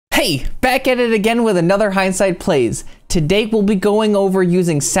Hey, back at it again with another Hindsight Plays. Today we'll be going over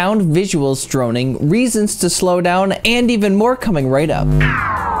using sound visuals droning, reasons to slow down, and even more coming right up.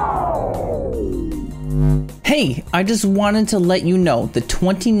 Hey, I just wanted to let you know the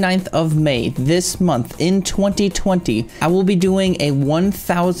 29th of May this month in 2020, I will be doing a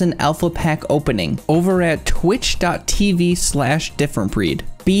 1000 alpha pack opening over at twitch.tv/differentbreed.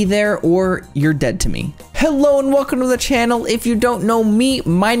 Be there or you're dead to me. Hello and welcome to the channel. If you don't know me,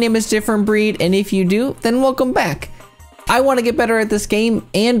 my name is Different Breed, and if you do, then welcome back. I want to get better at this game,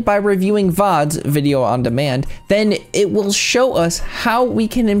 and by reviewing VODs, video on demand, then it will show us how we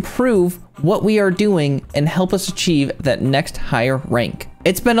can improve what we are doing and help us achieve that next higher rank.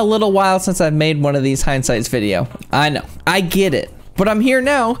 It's been a little while since I've made one of these Hindsights video. I know, I get it, but I'm here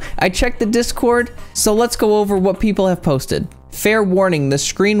now. I checked the Discord, so let's go over what people have posted. Fair warning, the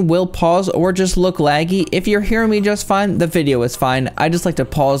screen will pause or just look laggy. If you're hearing me just fine, the video is fine. I just like to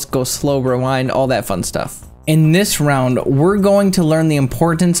pause, go slow, rewind, all that fun stuff. In this round, we're going to learn the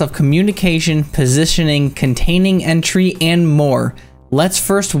importance of communication, positioning, containing entry, and more. Let's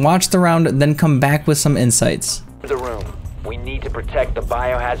first watch the round, then come back with some insights. The room. We need to protect the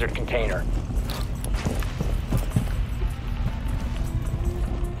biohazard container.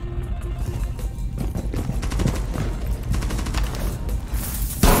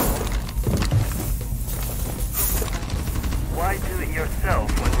 Why do it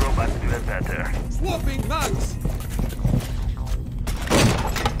yourself when robots do it better? Swapping mags!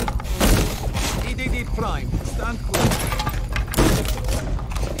 EDD Prime, stand clear.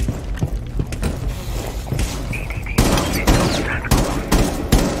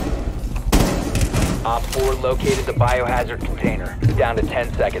 Op 4 located the biohazard container. Down to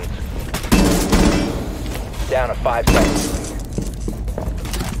 10 seconds. Down to 5 seconds.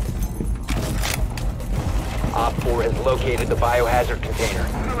 Op 4 has located the biohazard container.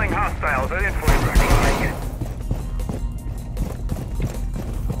 Killing hostiles are in for it. Make it.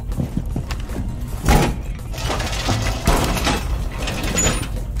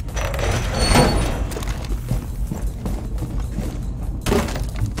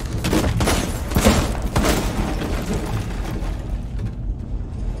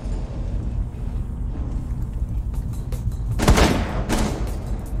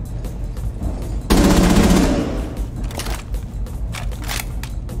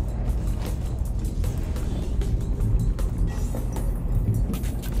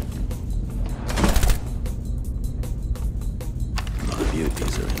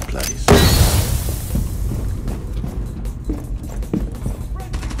 Beauties are in place.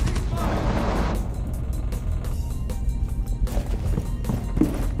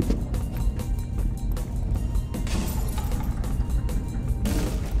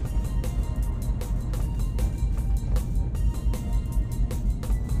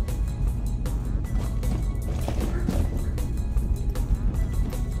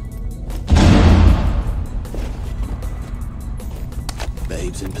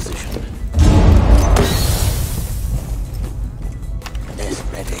 Babes in position. Nest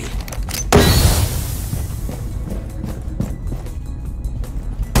ready.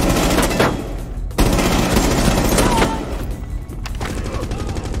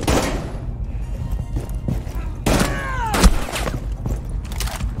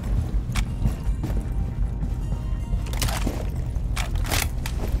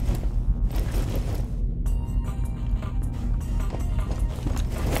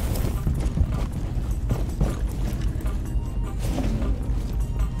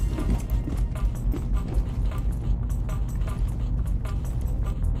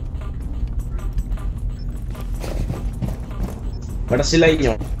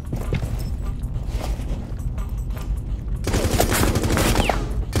 Brasileño.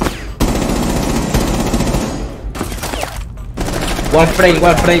 One frame.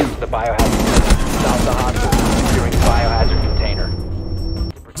 The biohazard. Stop the hostile. Securing the biohazard container.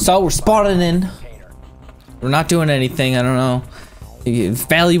 So we're spawning in. We're not doing anything, I don't know.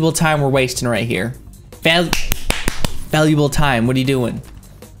 Valuable time we're wasting right here. Valuable time, what are you doing?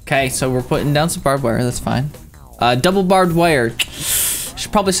 Okay, so we're putting down some barbed wire, that's fine. Double barbed wire.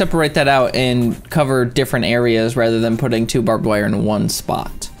 Should probably separate that out and cover different areas rather than putting two barbed wire in one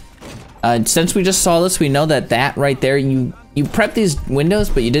spot. Since we just saw this, we know that right there, you prepped these windows,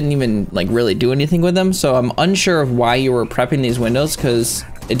 but you didn't even like really do anything with them. So I'm unsure of why you were prepping these windows, because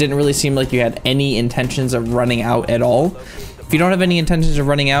it didn't really seem like you had any intentions of running out at all. If you don't have any intentions of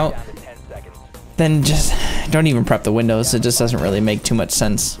running out, then just don't even prep the windows. It just doesn't really make too much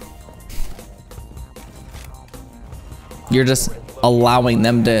sense. You're just allowing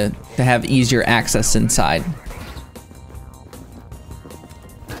them to have easier access inside.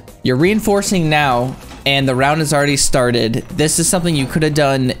 You're reinforcing now, and the round has already started. This is something you could have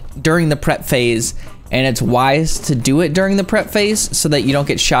done during the prep phase, and it's wise to do it during the prep phase so that you don't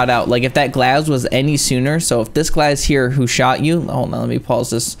get shot out. Like if that Glaz was any sooner, so if this Glaz here who shot you, hold on, let me pause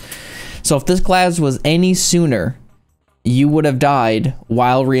this. So if this Glaz was any sooner, you would have died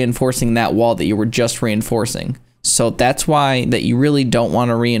while reinforcing that wall that you were just reinforcing. So that's why that you really don't want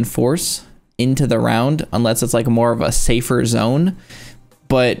to reinforce into the round unless it's like more of a safer zone.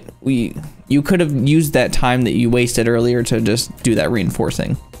 But you could have used that time that you wasted earlier to just do that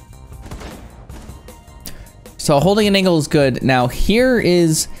reinforcing. So holding an angle is good. Now here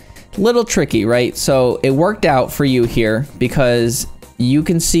is a little tricky, right? So it worked out for you here because you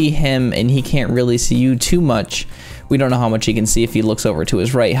can see him and he can't really see you too much. We don't know how much he can see if he looks over to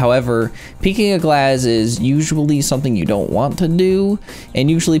his right. However, peeking a Glaz is usually something you don't want to do,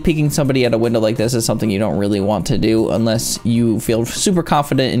 and usually peeking somebody at a window like this is something you don't really want to do unless you feel super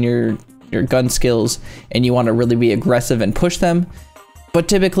confident in your gun skills and you want to really be aggressive and push them. But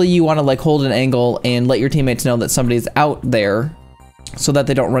typically you want to like hold an angle and let your teammates know that somebody's out there so that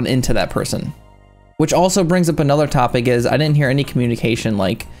they don't run into that person. Which also brings up another topic is I didn't hear any communication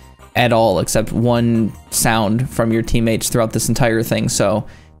like at all except one sound from your teammates throughout this entire thing. So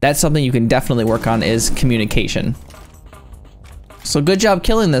that's something you can definitely work on is communication. So good job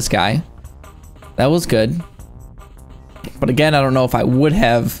killing this guy. That was good. But again, I don't know if I would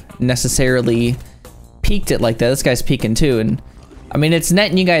have necessarily peeked it like that. This guy's peeking too. And I mean, it's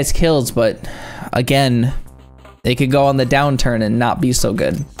netting you guys kills, but again, they could go on the downturn and not be so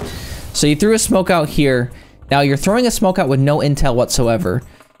good. So you threw a smoke out here. Now you're throwing a smoke out with no intel whatsoever.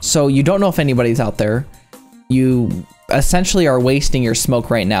 So you don't know if anybody's out there. You essentially are wasting your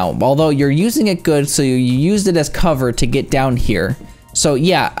smoke right now. Although you're using it good, so you used it as cover to get down here. So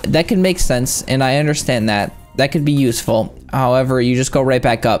yeah, that can make sense, and I understand that. That could be useful. However, you just go right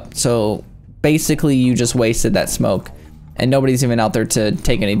back up. So basically you just wasted that smoke, and nobody's even out there to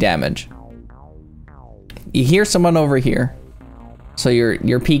take any damage. You hear someone over here. So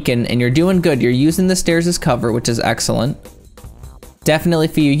you're peeking, and you're doing good. You're using the stairs as cover, which is excellent. Definitely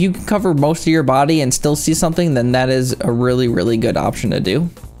for you. You can cover most of your body and still see something, then that is a really, really good option to do.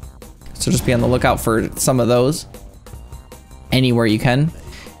 So just be on the lookout for some of those anywhere you can.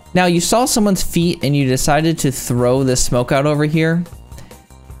 Now you saw someone's feet and you decided to throw this smoke out over here.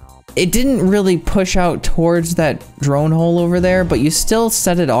 It didn't really push out towards that drone hole over there, but you still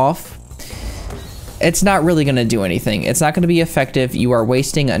set it off. It's not really going to do anything. It's not going to be effective. You are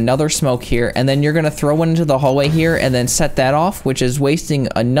wasting another smoke here, and then you're going to throw one into the hallway here and then set that off, which is wasting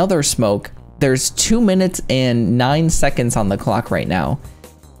another smoke. There's 2 minutes and 9 seconds on the clock right now,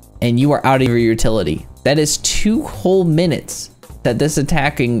 and you are out of your utility. That is 2 whole minutes that this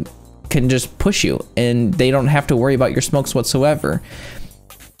attacking can just push you, and they don't have to worry about your smokes whatsoever.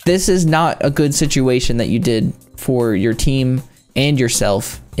 This is not a good situation that you did for your team and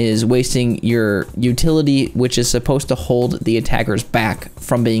yourself, is wasting your utility, which is supposed to hold the attackers back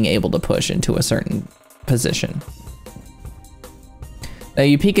from being able to push into a certain position. Now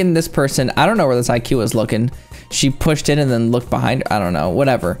you peek in this person. I don't know where this IQ is looking. She pushed in and then looked behind. I don't know,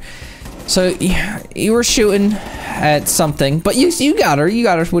 whatever. So you were shooting at something, but you got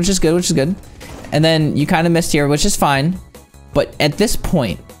her, which is good, And then you kind of missed here, which is fine. But at this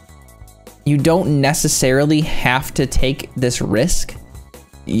point, you don't necessarily have to take this risk.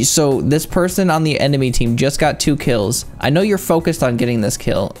 So this person on the enemy team just got 2 kills. I know you're focused on getting this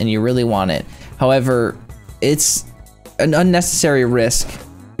kill and you really want it. However, it's an unnecessary risk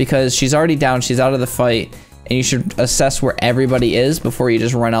because she's already down, she's out of the fight, and you should assess where everybody is before you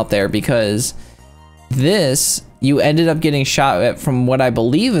just run out there, because this, you ended up getting shot at from what I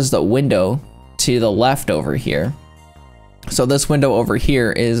believe is the window to the left over here. So this window over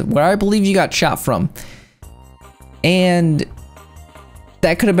here is where I believe you got shot from. And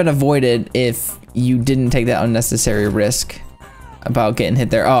that could have been avoided if you didn't take that unnecessary risk about getting hit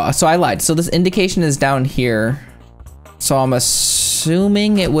there. Oh, so I lied. So this indication is down here. So I'm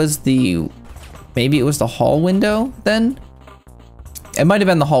assuming it was maybe it was the hall window then? It might have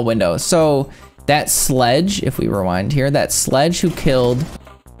been the hall window. So that sledge, if we rewind here, that sledge who killed,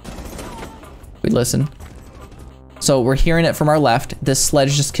 we listen. So we're hearing it from our left. This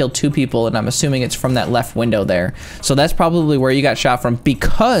sledge just killed 2 people, and I'm assuming it's from that left window there. So that's probably where you got shot from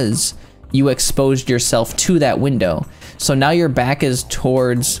because you exposed yourself to that window. So now your back is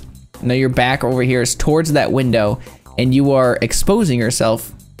towards, now your back over here is towards that window, and you are exposing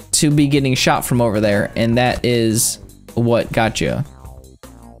yourself to be getting shot from over there, and that is what got you.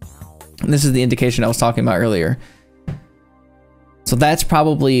 And this is the indication I was talking about earlier. So that's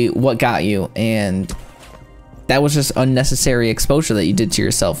probably what got you, and that was just unnecessary exposure that you did to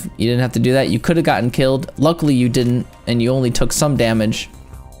yourself. You didn't have to do that. You could have gotten killed. Luckily you didn't, and you only took some damage.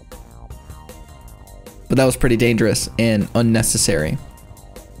 But that was pretty dangerous and unnecessary.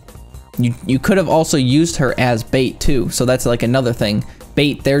 You could have also used her as bait too. So that's like another thing.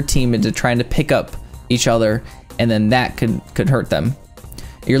 Bait their team into trying to pick up each other, and then that could hurt them.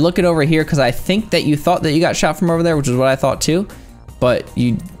 You're looking over here because I think that you thought that you got shot from over there, which is what I thought too, but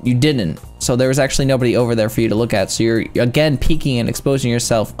you didn't. So there was actually nobody over there for you to look at. So you're again peeking and exposing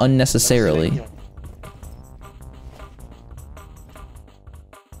yourself unnecessarily.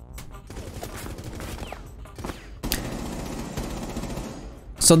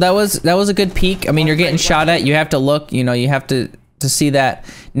 So that was a good peek. I mean, you're getting shot at. You have to look. You know, you have to see that.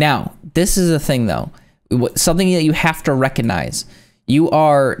 Now, this is a thing though. Something that you have to recognize. You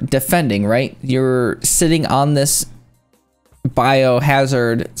are defending, right? You're sitting on this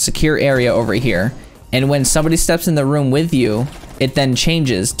biohazard secure area over here, and when somebody steps in the room with you, it then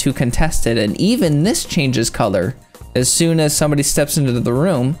changes to contested, and even this changes color. As soon as somebody steps into the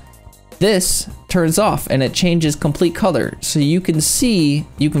room, this turns off and it changes complete color. So you can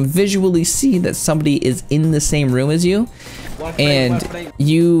visually see that somebody is in the same room as you, and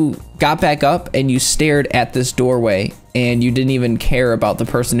you got back up and you stared at this doorway and you didn't even care about the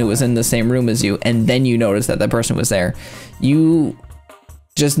person who was in the same room as you, and then you noticed that that person was there. You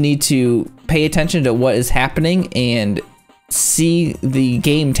just need to pay attention to what is happening and see the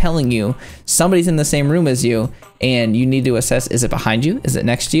game telling you somebody's in the same room as you, and you need to assess, is it behind you, is it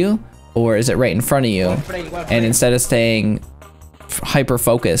next to you, or is it right in front of you? And instead of staying hyper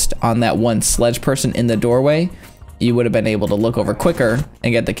focused on that one sledge person in the doorway, you would have been able to look over quicker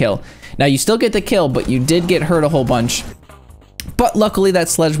and get the kill. Now you still get the kill, but you did get hurt a whole bunch. But luckily that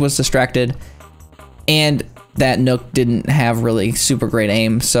sledge was distracted, and that Nook didn't have really super great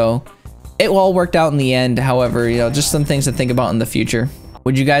aim, so it all worked out in the end. However, you know, just some things to think about in the future.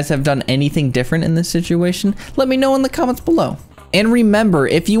 Would you guys have done anything different in this situation? Let me know in the comments below. And remember,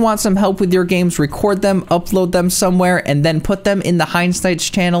 if you want some help with your games, record them, upload them somewhere, and then put them in the Hindsight's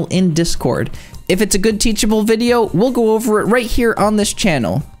channel in Discord. If it's a good teachable video, we'll go over it right here on this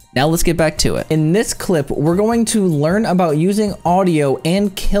channel. Now let's get back to it. In this clip, we're going to learn about using audio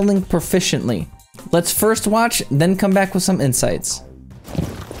and killing proficiently. Let's first watch, then come back with some insights.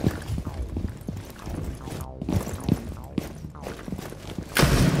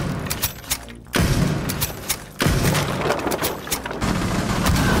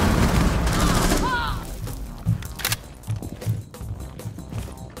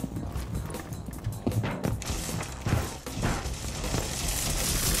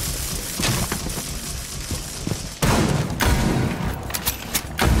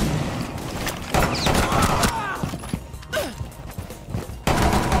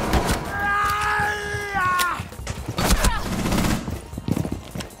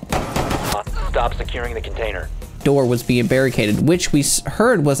 Stop securing the container. Door was being barricaded, which we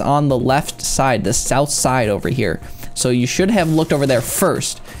heard was on the left side, the south side over here. So you should have looked over there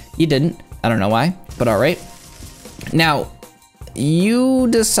first. You didn't. I don't know why, but all right. Now, you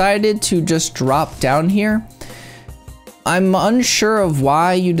decided to just drop down here. I'm unsure of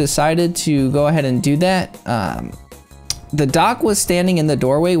why you decided to go ahead and do that. The doc was standing in the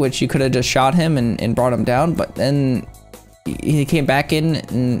doorway, which you could have just shot him and brought him down, but then he came back in,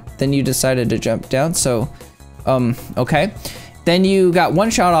 and then you decided to jump down. So okay, then you got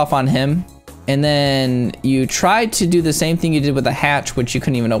one shot off on him, and then you tried to do the same thing you did with the hatch, which you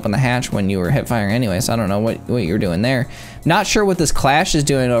couldn't even open the hatch when you were hip firing anyway, so I don't know what you were doing there. Not sure what this Clash is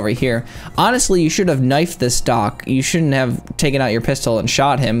doing over here. Honestly, you should have knifed this doc. You shouldn't have taken out your pistol and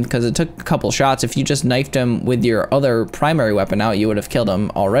shot him, because it took a couple shots. If you just knifed him with your other primary weapon out, you would have killed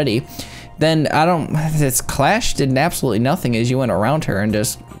him already. Then this Clash did absolutely nothing as you went around her and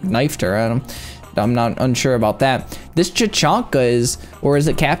just knifed her. I'm not unsure about that. This Chachanka is, or is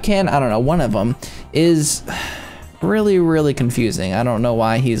it Capcan? I don't know, one of them is really, really confusing. I don't know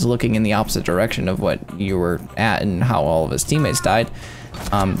why he's looking in the opposite direction of what you were at and how all of his teammates died.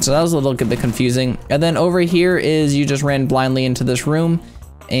 So that was a little bit confusing. And then over here is you just ran blindly into this room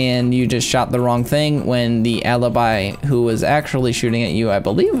and you just shot the wrong thing when the alibi who was actually shooting at you, I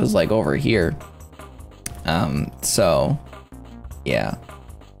believe, was like over here. So yeah,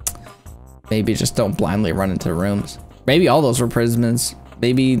 maybe just don't blindly run into rooms. Maybe all those were prisoners.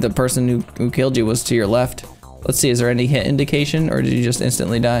 Maybe the person who killed you was to your left. Let's see, is there any hit indication, or did you just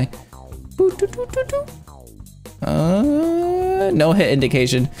instantly die? No hit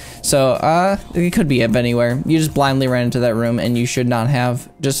indication. So, it could be anywhere. You just blindly ran into that room and you should not have.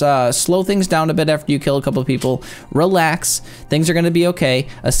 Just, slow things down a bit after you kill a couple of people. Relax. Things are gonna be okay.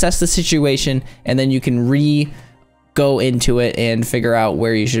 Assess the situation, and then you can go into it and figure out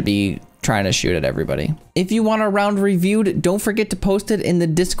where you should be trying to shoot at everybody. If you want a round reviewed, don't forget to post it in the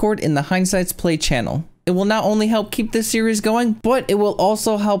Discord in the Hindsight's Play channel. It will not only help keep this series going, but it will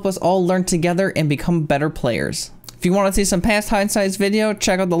also help us all learn together and become better players. If you want to see some past Hindsight's video,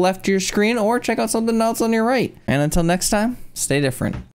 check out the left of your screen or check out something else on your right. And until next time, stay different.